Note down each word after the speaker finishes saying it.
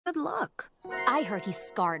Good luck. I heard he's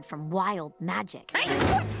scarred from wild magic.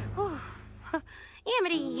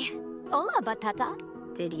 Amity! Hola, Batata.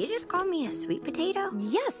 Did you just call me a sweet potato?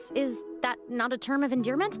 Yes, is that not a term of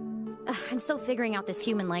endearment? I'm still figuring out this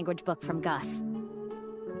human language book from Gus.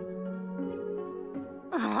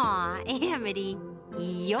 Aw, Amity.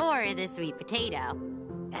 You're the sweet potato.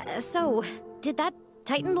 So, did that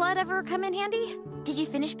Titan blood ever come in handy? Did you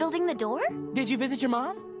finish building the door? Did you visit your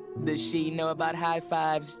mom? Does she know about high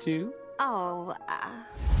fives, too? Oh,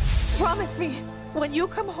 Promise me, when you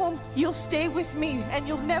come home, you'll stay with me and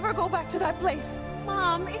you'll never go back to that place.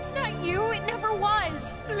 Mom, it's not you. It never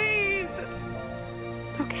was. Please.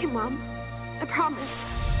 Okay, Mom. I promise.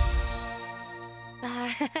 I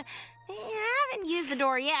haven't used the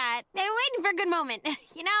door yet. I'm waiting for a good moment,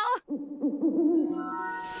 you know?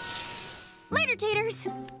 Later, taters.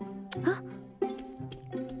 Huh?